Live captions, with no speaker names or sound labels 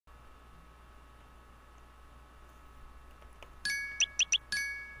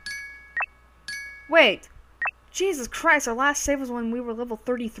Wait. Jesus Christ, our last save was when we were level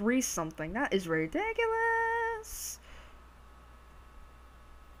 33 something. That is ridiculous.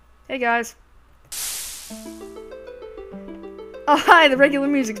 Hey guys. Oh hi, the regular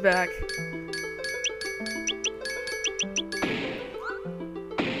music's back.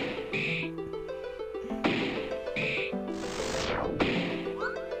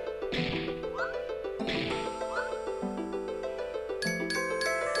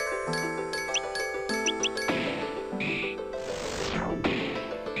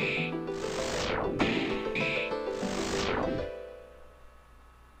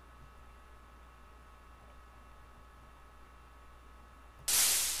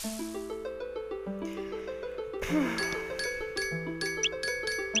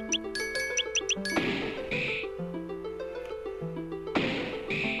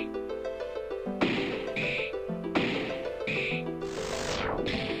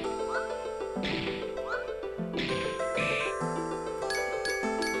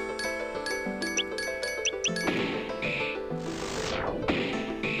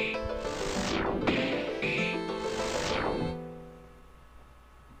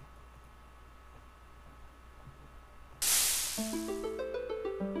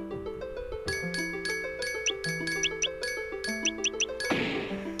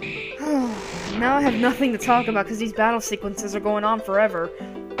 Now I have nothing to talk about because these battle sequences are going on forever.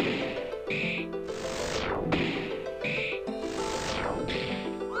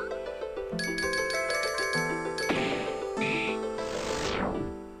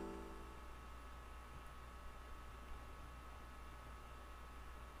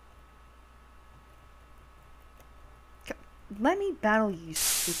 Let me battle you,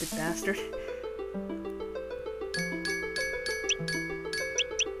 stupid bastard.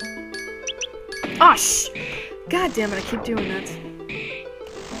 Oh, God damn it, I keep doing that.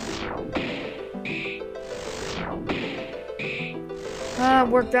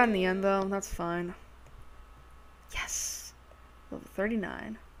 Worked out in the end, though. That's fine. Yes! Level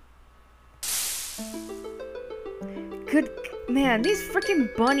 39. Good... Man, these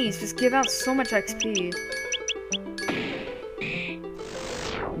freaking bunnies just give out so much XP.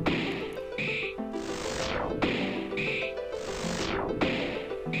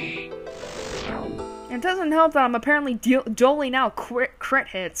 It doesn't help that I'm apparently doling out crit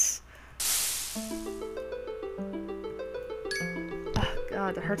hits. Oh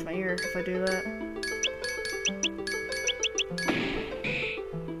god, that hurts my ear if I do that.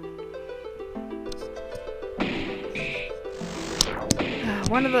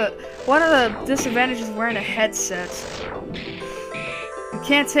 One of the disadvantages of wearing a headset. You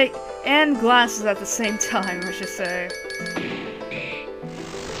can't take and glasses at the same time, I should say.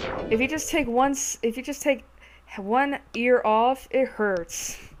 If you just take one ear off, it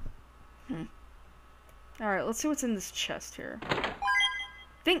hurts. Alright, let's see what's in this chest here.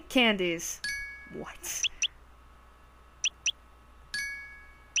 Think candies. What?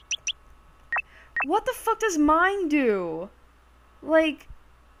 What the fuck does mine do? Like,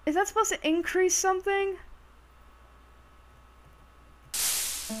 is that supposed to increase something?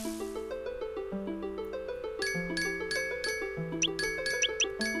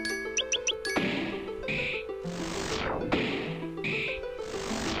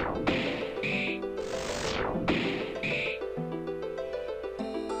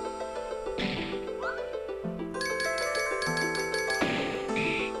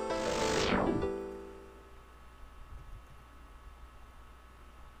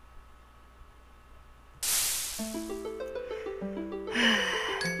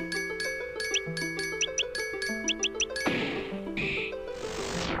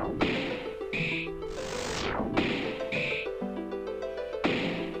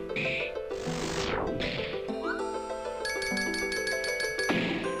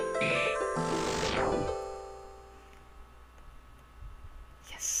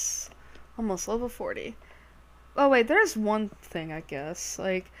 Almost level 40. Oh wait, there's one thing I guess.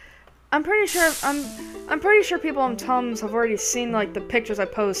 Like, I'm pretty sure people on Tums have already seen like the pictures I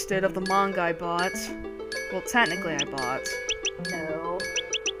posted of the manga I bought. Well, technically I bought. No.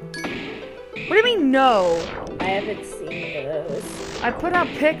 What do you mean no? I haven't seen those. I put out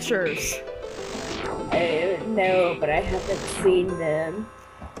pictures. No, but I haven't seen them.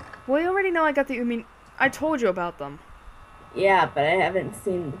 Well, you already know I got the. I mean, I told you about them. Yeah, but I haven't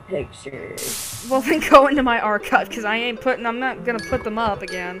seen the pictures. Well, then go into my archive, because I'm not gonna put them up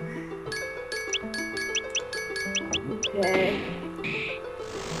again. Okay.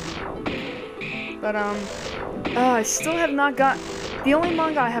 But, I still have not got... The only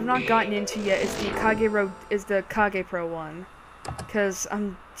manga I have not gotten into yet is the Kage Pro one. Because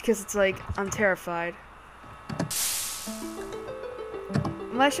I'm Because it's like, I'm terrified.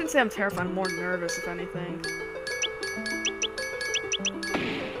 Well, I shouldn't say I'm terrified, I'm more nervous, if anything.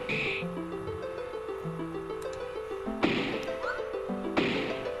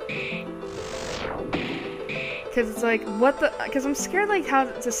 Because it's like, what the... Because I'm scared, like, how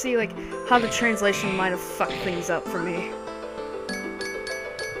to see, like, how the translation might have fucked things up for me.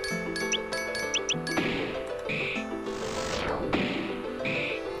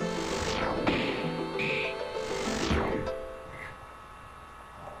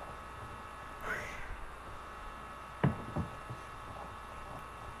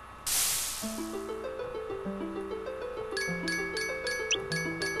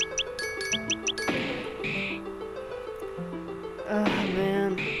 Oh,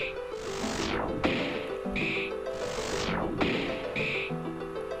 man.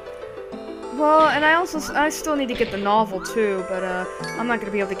 Well, and I still need to get the novel too, but I'm not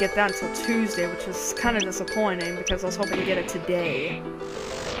gonna be able to get that until Tuesday, which is kind of disappointing because I was hoping to get it today.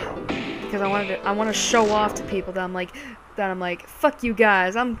 Because I want to show off to people that I'm like, fuck you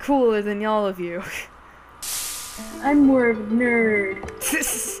guys, I'm cooler than all of you. I'm more of a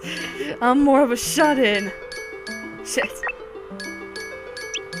nerd. I'm more of a shut-in. Shit.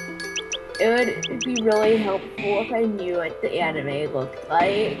 It would be really helpful if I knew what the anime looked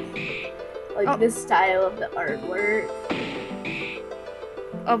like. Like the style of the artwork.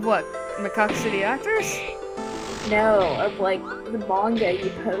 Of what? Macaque City Actors? No, of like the manga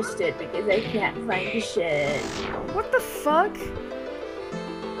you posted because I can't find shit. What the fuck?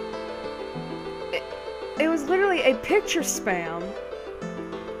 It was literally a picture spam.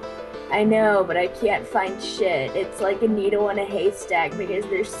 I know, but I can't find shit. It's like a needle in a haystack because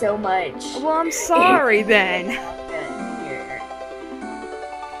there's so much. Well, I'm sorry then. Here.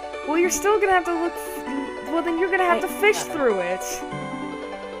 Well, you're still gonna have to look. Well, then you're gonna have to fish through it.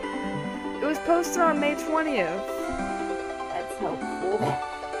 It was posted on May 20th. That's helpful.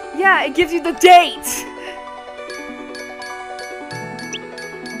 Yeah, it gives you the date!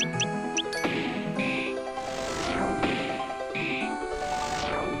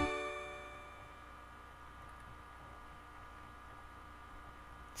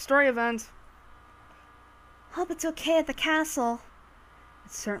 Story event. Hope it's okay at the castle.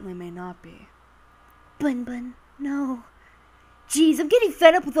 It certainly may not be. Bun Bun, no. Jeez, I'm getting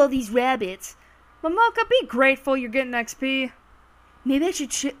fed up with all these rabbits. Momoka, be grateful you're getting XP. Maybe I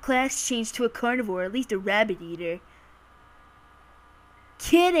should class change to a carnivore, or at least a rabbit eater.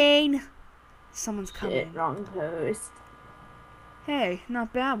 Kidding! Someone's coming. Shit, wrong post. Hey,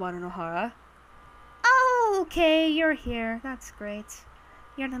 not bad, Wadanohara. Oh, okay, you're here. That's great.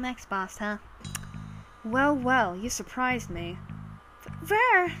 You're the next boss, huh? Well, well, you surprised me.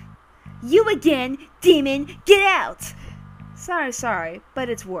 Ver! You again, demon! Get out! Sorry, but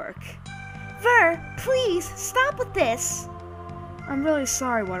it's work. Ver, please, stop with this! I'm really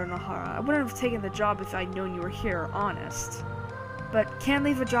sorry, Wadanohara. I wouldn't have taken the job if I'd known you were here, honest. But can't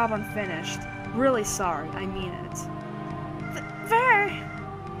leave a job unfinished. Really sorry, I mean it. Ver!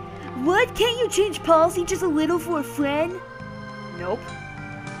 What? Can't you change policy just a little for a friend? Nope.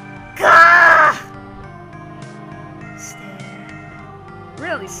 Gah! Stare.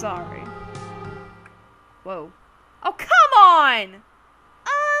 Really sorry. Whoa. Oh, come on!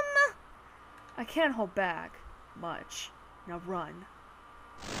 I can't hold back much. Now run.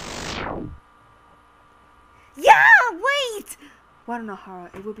 Yeah, wait!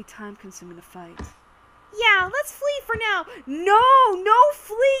 Wadanohara, it will be time-consuming to fight. Yeah, let's flee for now. No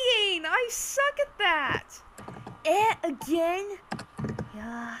fleeing! I suck at that! Again?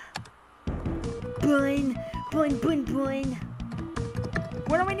 Yeah. Bun. Where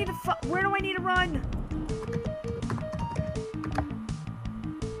do I need to run?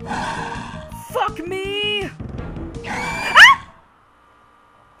 Fuck me! Ah!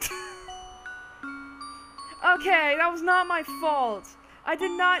 Okay, that was not my fault. I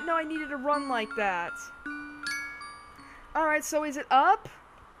did not know I needed to run like that. Alright, so is it up?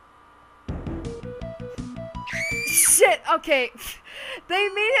 Shit, okay. They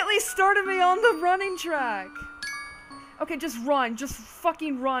immediately started me on the running track. Okay, just run. Just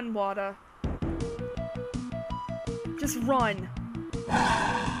fucking run, Wada. Just run.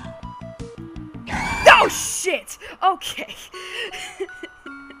 Oh, shit! Okay.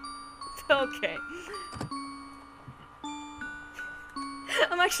 Okay.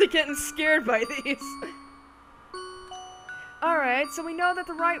 I'm actually getting scared by these. Alright, so we know that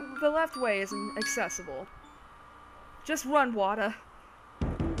the left way isn't accessible. Just run, Wada.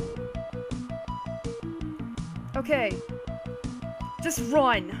 Okay. Just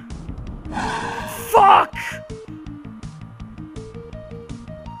run. Fuck!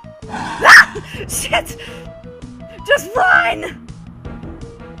 Shit! Just run!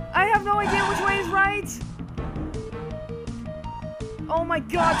 I have no idea which way is right. Oh my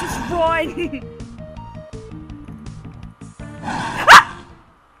god, just run! Ah!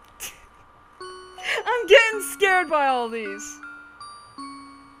 I'm getting scared by all these.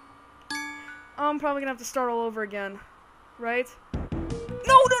 I'm probably gonna have to start all over again. Right?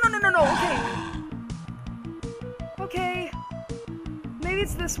 No, okay. Okay. Maybe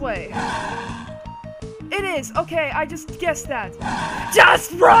it's this way. It is. Okay, I just guessed that.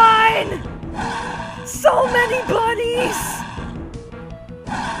 Just run! So many bunnies!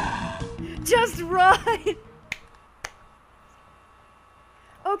 Just run!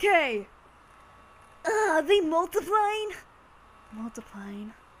 Okay. Are they multiplying?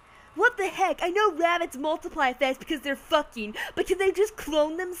 Multiplying. What the heck? I know rabbits multiply fast because they're fucking, but can they just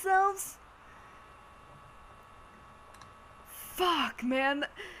clone themselves? Fuck, man.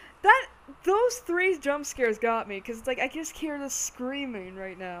 Those 3 jump scares got me, because, like, I just hear this screaming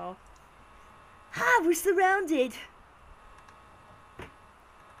right now. Ha! We're surrounded!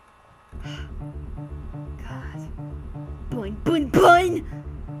 God. Boing, boing, boing!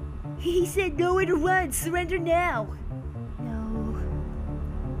 He said nowhere to run. Surrender now. No.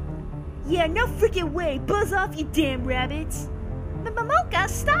 Yeah, no freaking way. Buzz off, you damn rabbits. Mocha,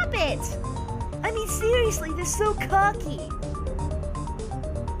 stop it! I mean, seriously, they're so cocky.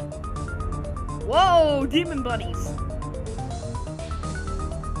 Whoa, demon bunnies.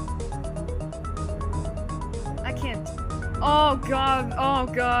 I can't. Oh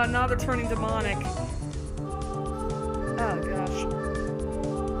god, now they're turning demonic. Oh gosh.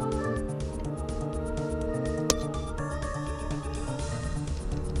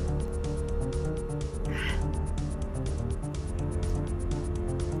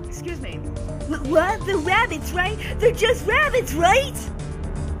 Excuse me. What? The rabbits, right? They're just rabbits, right?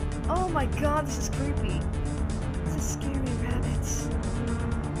 Oh my god, this is creepy. This is scary rabbits.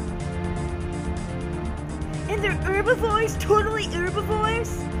 And they're herbivores? Totally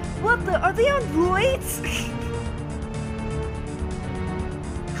herbivores? What the? Are they on roids?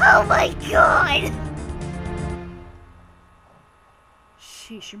 Oh my god!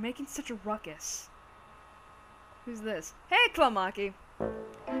 Sheesh, you're making such a ruckus. Who's this? Hey, Klamaki.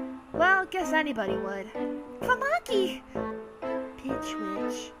 Well, guess anybody would. Kamaki! Pitch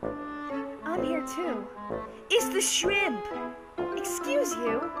Witch. I'm here too. It's the shrimp! Excuse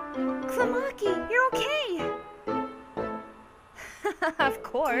you? Klamaki, you're okay! Of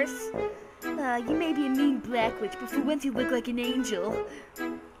course. You may be a mean black witch, but for once you look like an angel.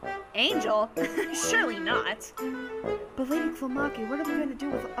 Angel? Surely not. But Lady Klamaki, what are we going to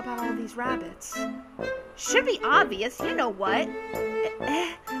do about all these rabbits? Should be obvious, you know what?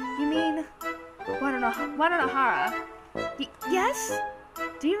 You mean... Wadanohara. Yes?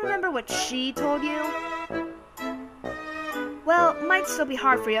 Do you remember what she told you? Well, might still be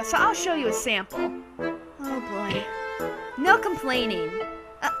hard for you, so I'll show you a sample. Oh boy. No complaining.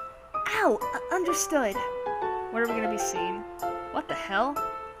 Ow! Understood. What are we gonna be seeing? What the hell?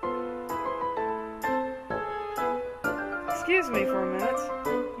 Excuse me for a minute.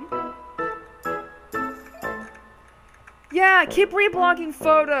 Yeah, keep reblogging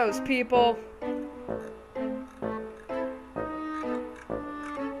photos, people.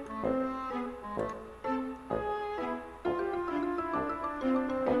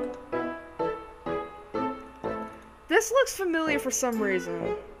 This looks familiar for some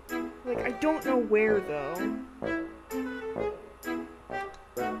reason. Like, I don't know where, though.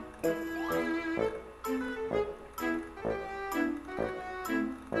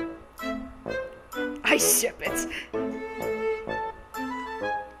 I ship it.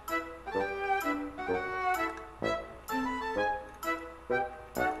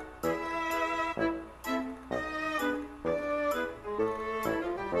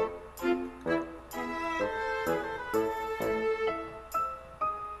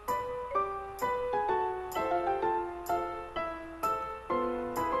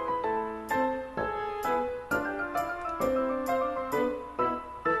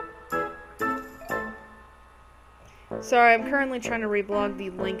 Sorry, I'm currently trying to reblog the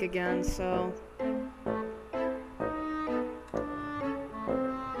link again, so...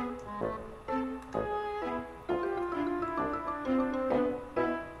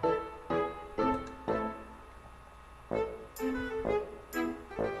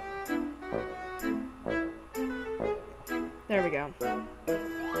 There we go.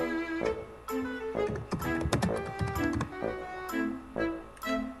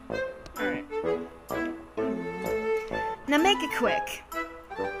 Alright. Now make it quick.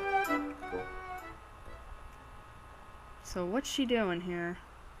 So what's she doing here?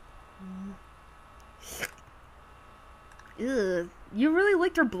 Ugh. You really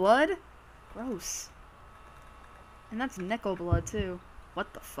licked her blood? Gross. And that's Neko blood, too.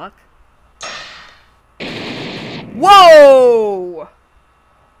 What the fuck? Whoa!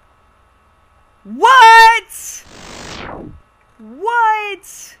 What?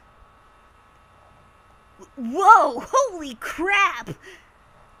 What? Whoa! Holy crap!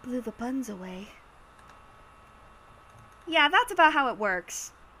 Blew the buns away. Yeah, that's about how it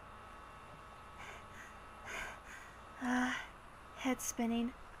works. Head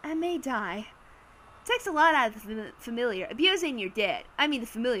spinning. I may die. Takes a lot out of the familiar. Abusing your dead. I mean the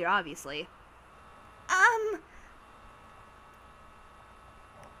familiar, obviously.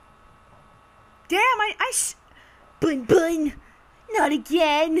 Damn, Bun bun! Not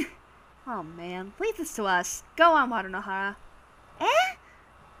again! Oh man, leave this to us. Go on, Wadanohara.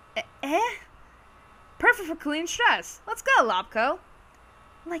 Perfect for clean stress. Let's go, Lobco.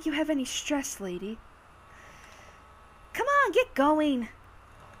 Like you have any stress, lady. Come on, get going.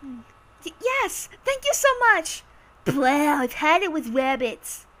 Yes, thank you so much. Blah, I've had it with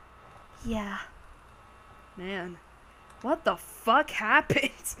rabbits. Yeah. Man, what the fuck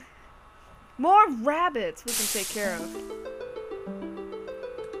happened? More rabbits we can take care of.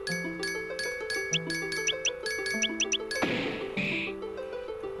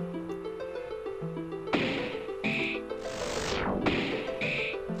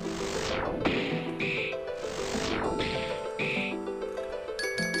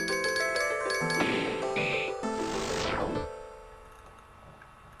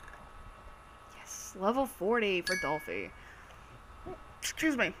 Yes, level 40 for Dolphy.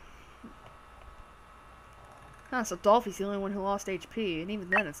 Excuse me. Ah, so Dolphy's the only one who lost HP, and even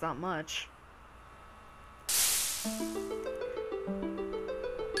then it's not much.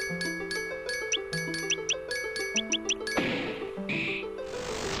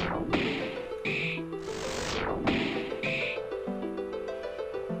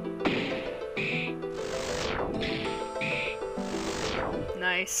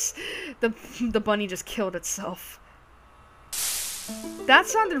 Nice. The bunny just killed itself. That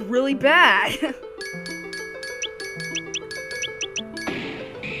sounded really bad.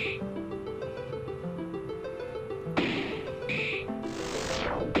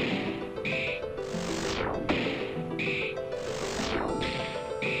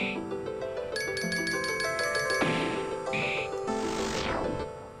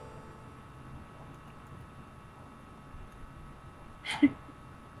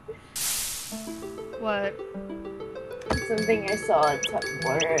 What? Something I saw on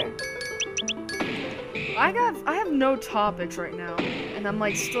Tumblr. I have no topics right now, and I'm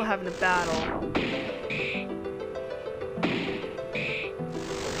like still having a battle.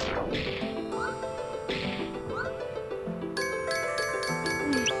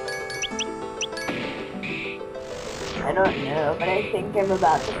 I don't know, but I think I'm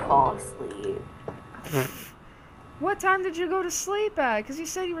about to fall asleep. What time did you go to sleep at? Because you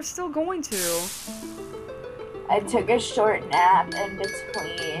said you were still going to. I took a short nap in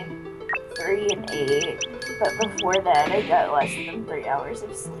between 3 and 8, but before that I got less than 3 hours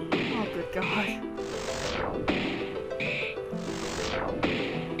of sleep. Oh, good God.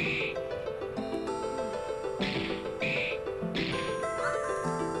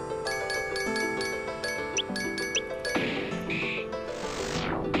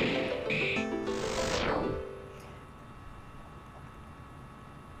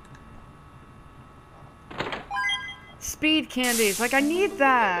 Speed candies, like I need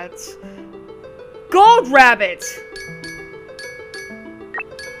that. Gold rabbit!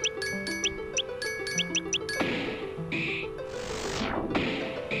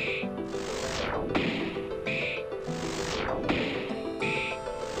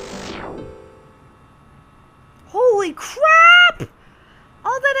 Holy crap!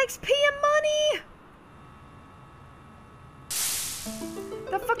 All that XP and money!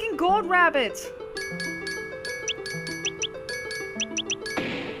 That fucking gold rabbit!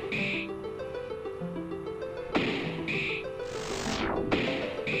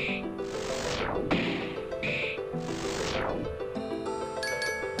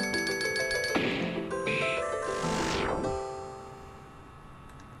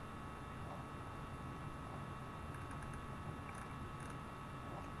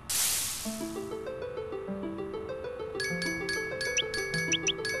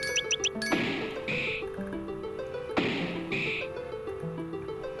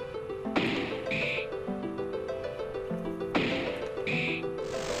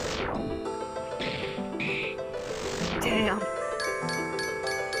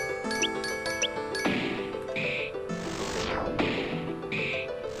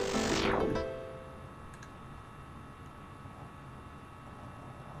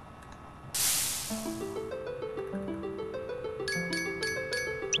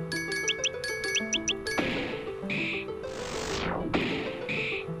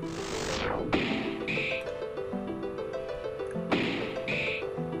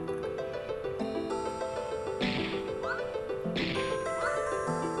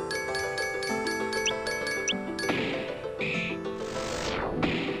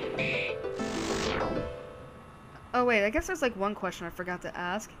 wait, I guess there's like one question I forgot to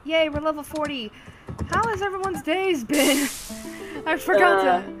ask. Yay, we're level 40. How has everyone's days been? I forgot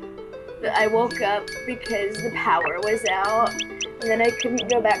to... I woke up because the power was out, and then I couldn't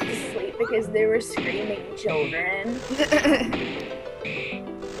go back to sleep because there were screaming children.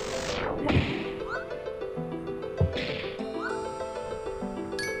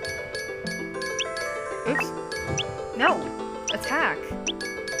 Oops. No! Attack!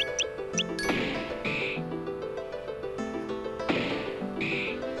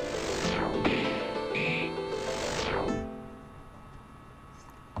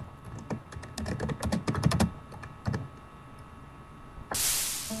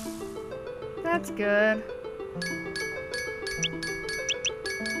 That's good.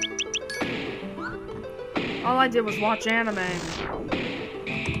 All I did was watch anime.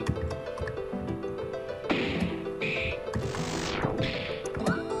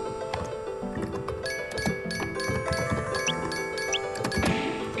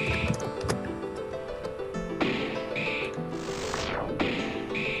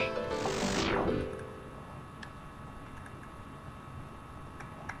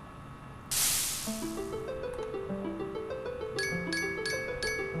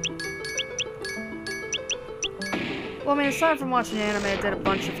 Well, I mean, aside from watching anime, I did a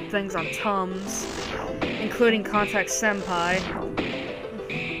bunch of things on Tums, including Contact Senpai.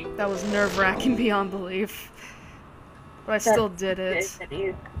 That was nerve-wracking beyond belief. But I still did it. That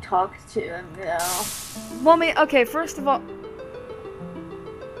you talked to him, though. Well, I mean, okay, first of all...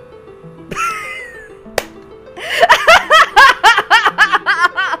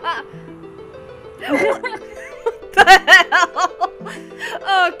 What the hell?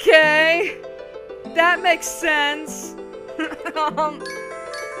 Okay. That makes sense.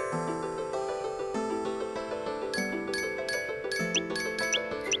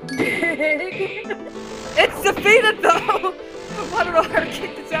 It's defeated though! Wadanohara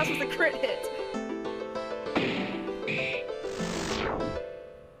kicked its ass with a crit hit.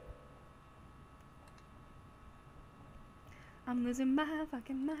 I'm losing my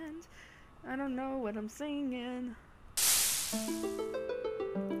fucking mind. I don't know what I'm singing.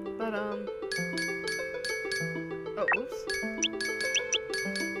 But, oh, oops.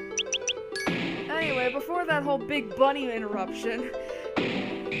 Anyway, before that whole big bunny interruption,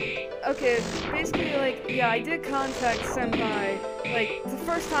 okay, basically, like, yeah, I did contact Senpai, like, the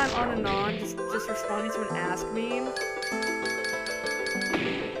first time on and on, just responding to an Ask meme.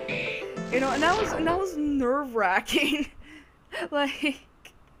 You know, and that was nerve-wracking. Like,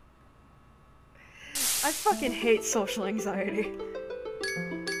 I fucking hate social anxiety.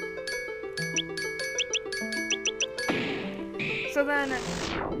 So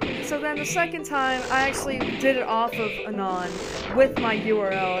then the second time, I actually did it off of Anon with my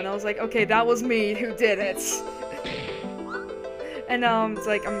URL, and I was like, okay, that was me who did it. And it's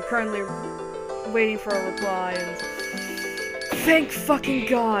like, I'm currently waiting for a reply, and thank fucking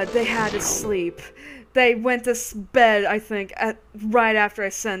God they had to sleep. They went to bed, I think, right after I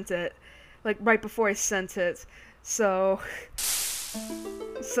sent it. Like, right before I sent it. So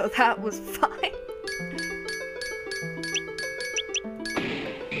that was fine.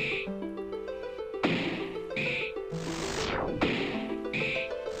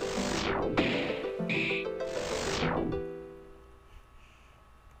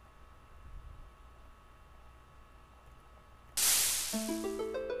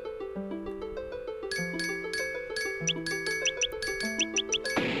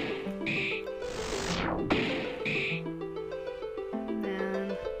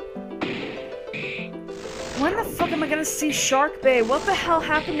 When the fuck am I gonna see Shark Bay? What the hell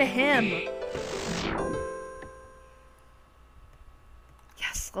happened to him?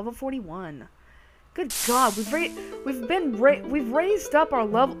 Yes, level 41. Good God, we've raised up our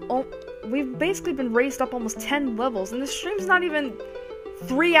level. Oh, we've basically been raised up almost 10 levels, and this stream's not even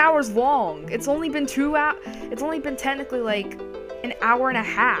 3 hours long. It's only been 2 hours. It's only been technically like an hour and a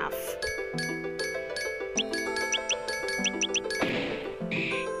half.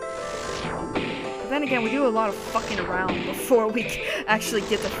 Then again, we do a lot of fucking around before we actually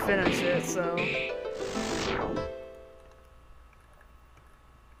get to finish it, so...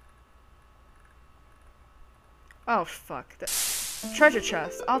 Oh, fuck. Treasure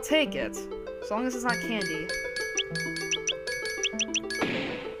chest. I'll take it. As long as it's not candy.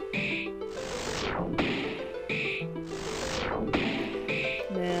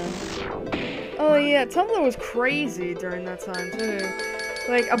 Man. Oh yeah, Tumblr was crazy during that time, too.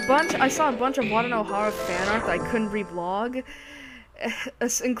 Like, I saw a bunch of Wadanohara fan art that I couldn't reblog,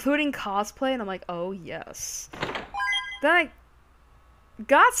 including cosplay, and I'm like, oh yes. Then I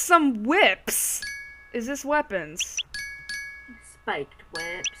got some whips! Is this weapons? spiked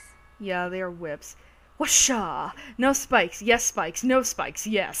whips. Yeah, they are whips. Whoosha! No spikes. Yes, spikes. No spikes.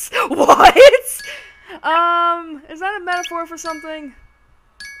 Yes. What? Is that a metaphor for something?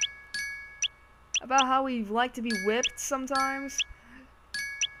 About how we like to be whipped sometimes?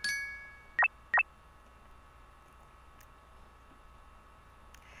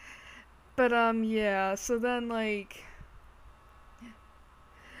 But, yeah, so then, like...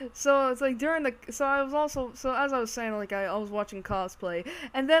 So, it's like, during the... So, I was also... So, as I was saying, like, I was watching cosplay.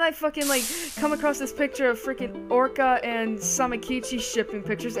 And then I fucking, like, come across this picture of freaking Orca and Samakichi shipping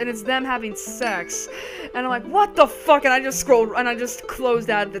pictures, and it's them having sex. And I'm like, what the fuck? And I just scrolled... And I just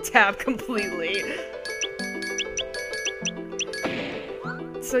closed out of the tab completely.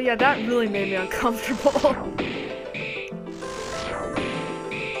 So, yeah, that really made me uncomfortable.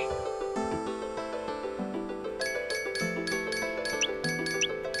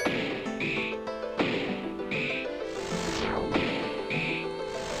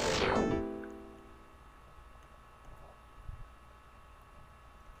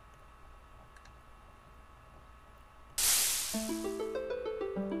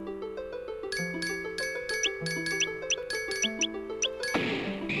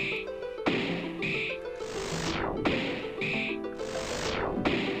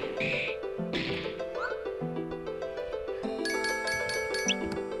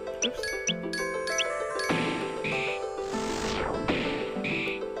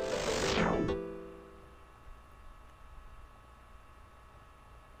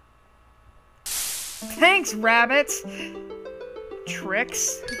 Thanks, rabbit!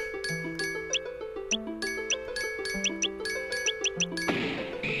 Tricks.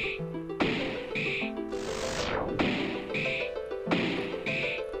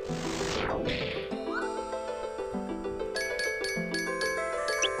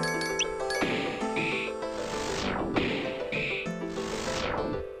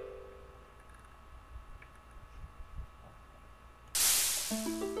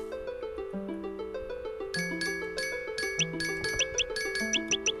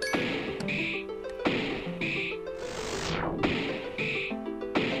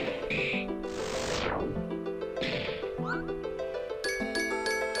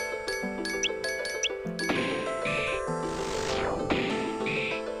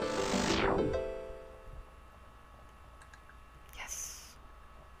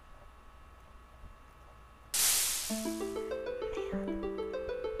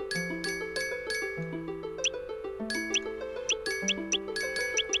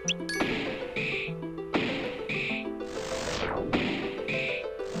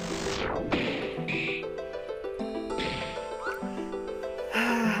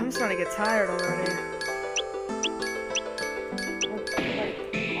 I'm starting to get tired already.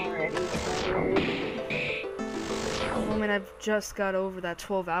 Already tired. I mean, I've just got over that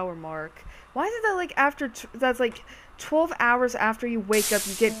 12-hour mark. Why is it that, like, after that's, like, 12 hours after you wake up,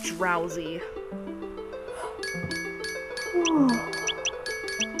 you get drowsy?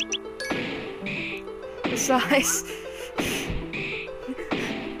 Besides...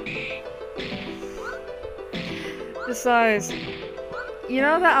 Besides... You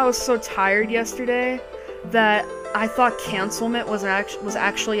know that I was so tired yesterday that I thought cancelment was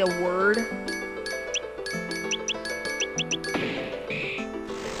actually a word?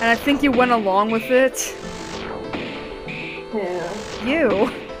 And I think you went along with it. Who?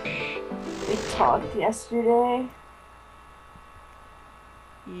 You. We talked yesterday.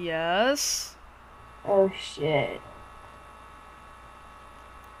 Yes. Oh shit.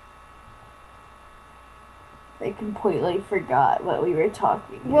 I completely forgot what we were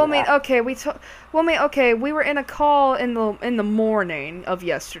talking about. Well, I mean, okay, we were in a call in the morning of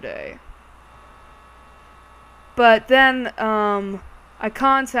yesterday. But then, I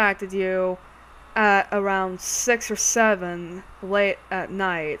contacted you at around 6 or 7 late at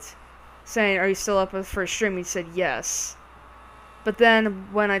night, saying, "Are you still up for a stream?" You said yes. But then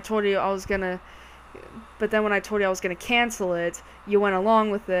when I told you I was gonna cancel it, you went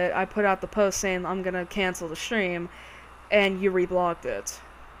along with it. I put out the post saying I'm gonna cancel the stream, and you reblocked it.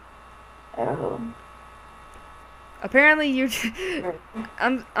 Oh. Apparently you just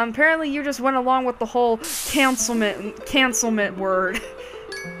went along with the whole cancelment word.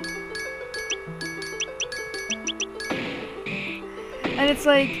 And it's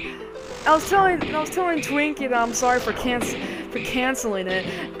like, I was telling Twinkie that I'm sorry for canceling it,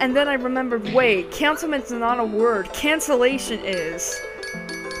 and then I remembered, wait, cancelment's not a word, cancellation is.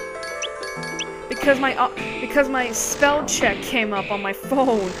 Because my spell check came up on my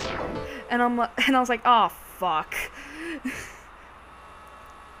phone, and I was like, oh fuck.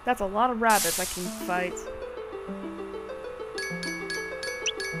 That's a lot of rabbits I can fight.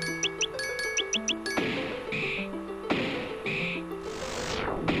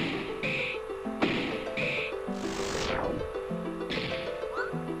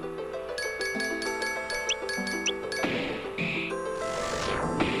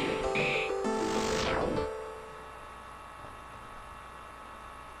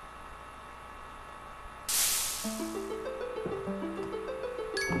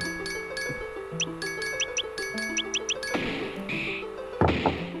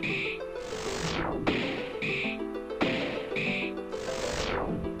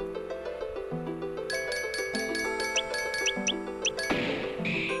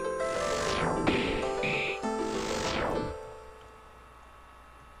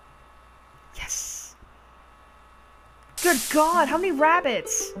 god, how many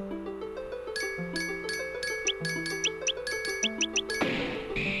rabbits?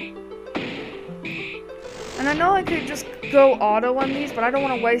 And I know I could just go auto on these, but I don't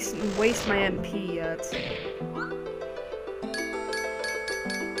want to waste my MP yet.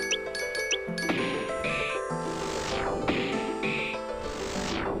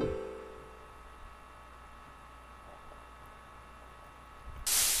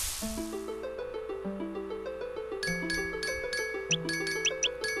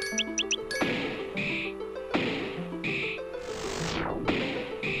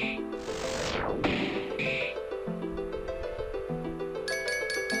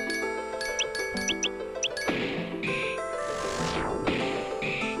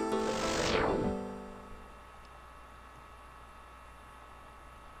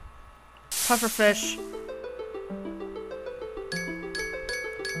 Pufferfish.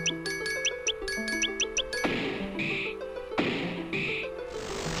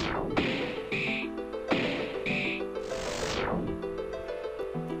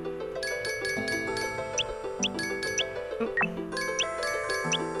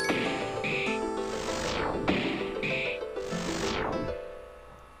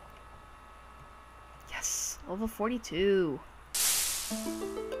 Yes, level 42.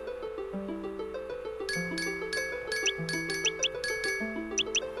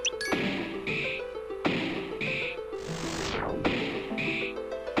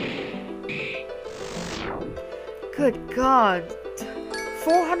 Good god.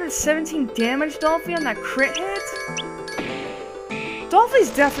 417 damage, Dolphy, on that crit hit? Dolphy's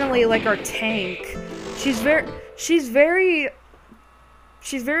definitely like our tank. She's very,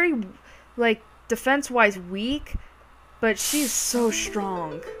 like, defense-wise weak, but she's so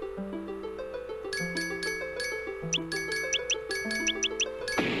strong.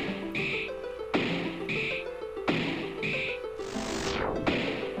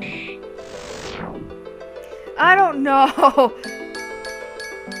 I don't know.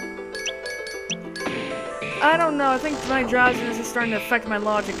 I don't know. I think my drowsiness is starting to affect my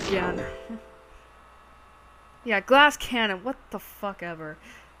logic again. Yeah, glass cannon. What the fuck ever.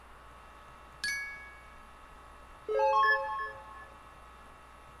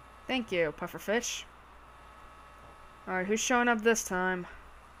 Thank you, Pufferfish. Alright, who's showing up this time?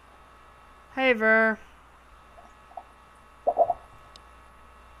 Hey, Ver.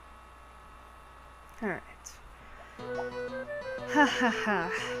 Alright. Ha ha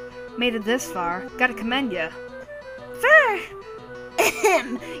ha. Made it this far. Gotta commend ya. Ver!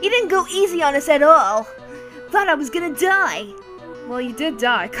 You didn't go easy on us at all. Thought I was gonna die. Well, you did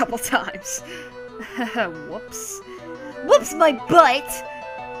die a couple times. Whoops. Whoops my butt!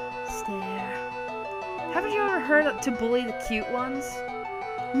 Stare. Haven't you ever heard to bully the cute ones?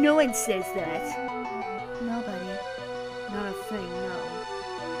 No one says that. Nobody. Not a thing,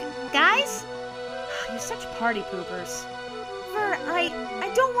 no. Guys? You're such party poopers. Ver,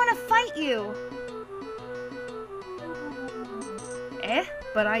 I don't want to fight you.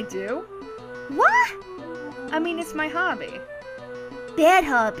 But I do. What? I mean, it's my hobby. Bad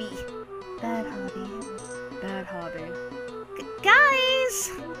hobby. Bad hobby. Bad hobby.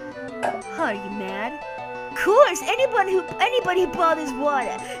 Guys! Are you mad? Of course, anybody who bothers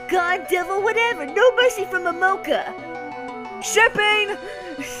water. God, devil, whatever. No mercy from a mocha. Shipping!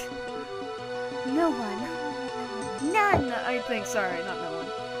 No one. None. I think, sorry, not no one.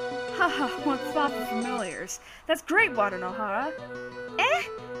 Haha, what thoughtful familiars. That's great, Wadanohara.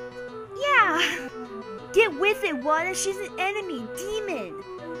 Yeah. Get with it, Water. She's an enemy. Demon.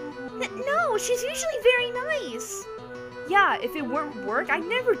 No, she's usually very nice. Yeah, if it weren't work, I'd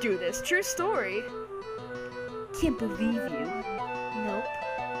never do this. True story. Can't believe you. Nope.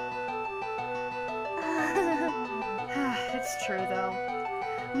 It's true, though.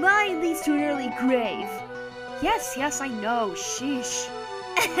 Mine leads to an early grave. Yes, I know. Sheesh.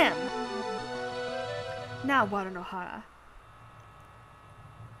 Ahem. Now, Wadanohara.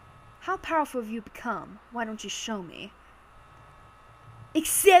 How powerful have you become? Why don't you show me?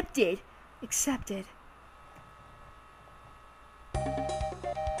 Accepted. Accepted.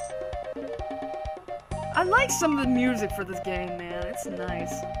 I like some of the music for this game, man. It's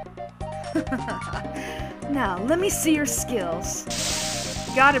nice. Now, let me see your skills.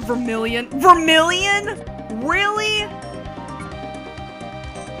 Got it, Vermilion. Vermilion? Really?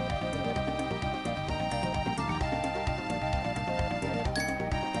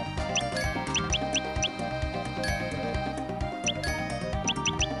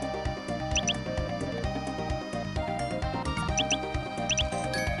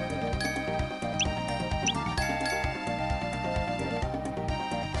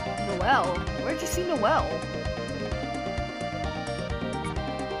 Noelle? Where'd you see Noelle?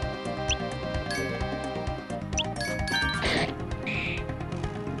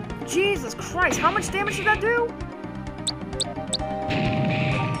 Jesus Christ, how much damage did that do?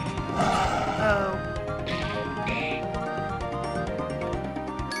 Oh.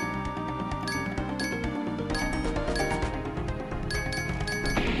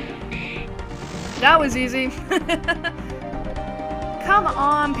 That was easy. Come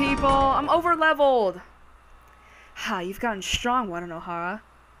on, people. I'm over-leveled. Ha, you've gotten strong, Wadanohara.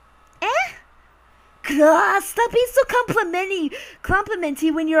 Stop being so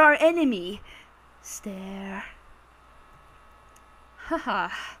complimenty when you're our enemy. Stare. Haha.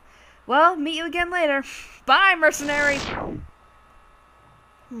 Well, meet you again later. Bye, mercenary.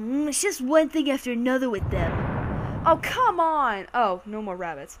 It's just one thing after another with them. Oh, come on. Oh, no more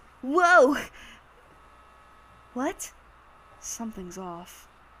rabbits. Whoa! What? Something's off.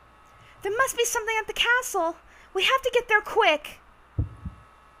 There must be something at the castle. We have to get there quick.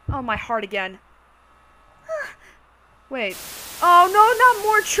 Oh, my heart again. Wait. Oh, no, not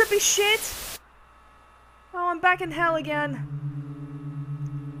more trippy shit. Oh, I'm back in hell again.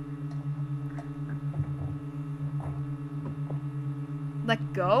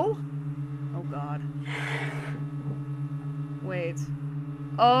 Let go? Oh, God. Wait.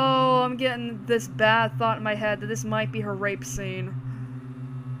 Oh, I'm getting this bad thought in my head that this might be her rape scene.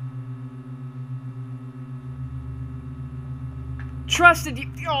 Trusted you.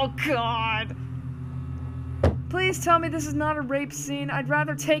 Oh, God. Please tell me this is not a rape scene. I'd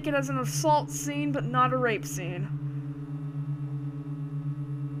rather take it as an assault scene, but not a rape scene.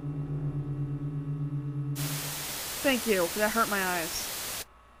 Thank you. That hurt my eyes.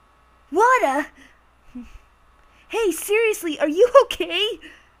 Wada! Hey, seriously, are you okay?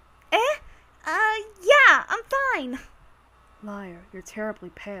 Yeah, I'm fine. Liar, you're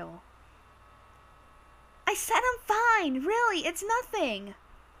terribly pale. I said I'm fine, really, it's nothing.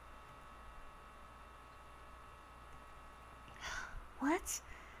 What?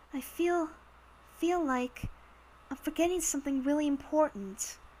 I feel like I'm forgetting something really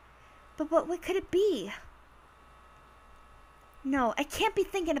important. But what could it be? No, I can't be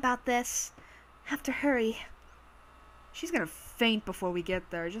thinking about this. Have to hurry. She's gonna faint before we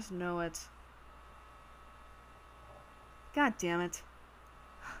get there, just know it. God damn it.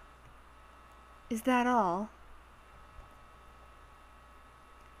 Is that all?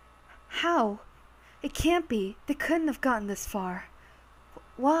 How? It can't be. They couldn't have gotten this far.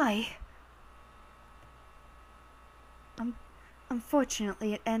 Why?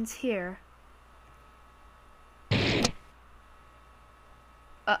 Unfortunately, it ends here.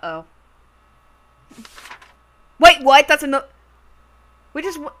 Uh-oh. Wait, what? That's enough. We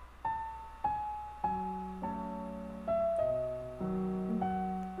just...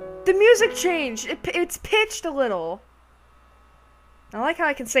 The music changed. It's pitched a little. I like how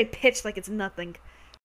I can say pitched like it's nothing.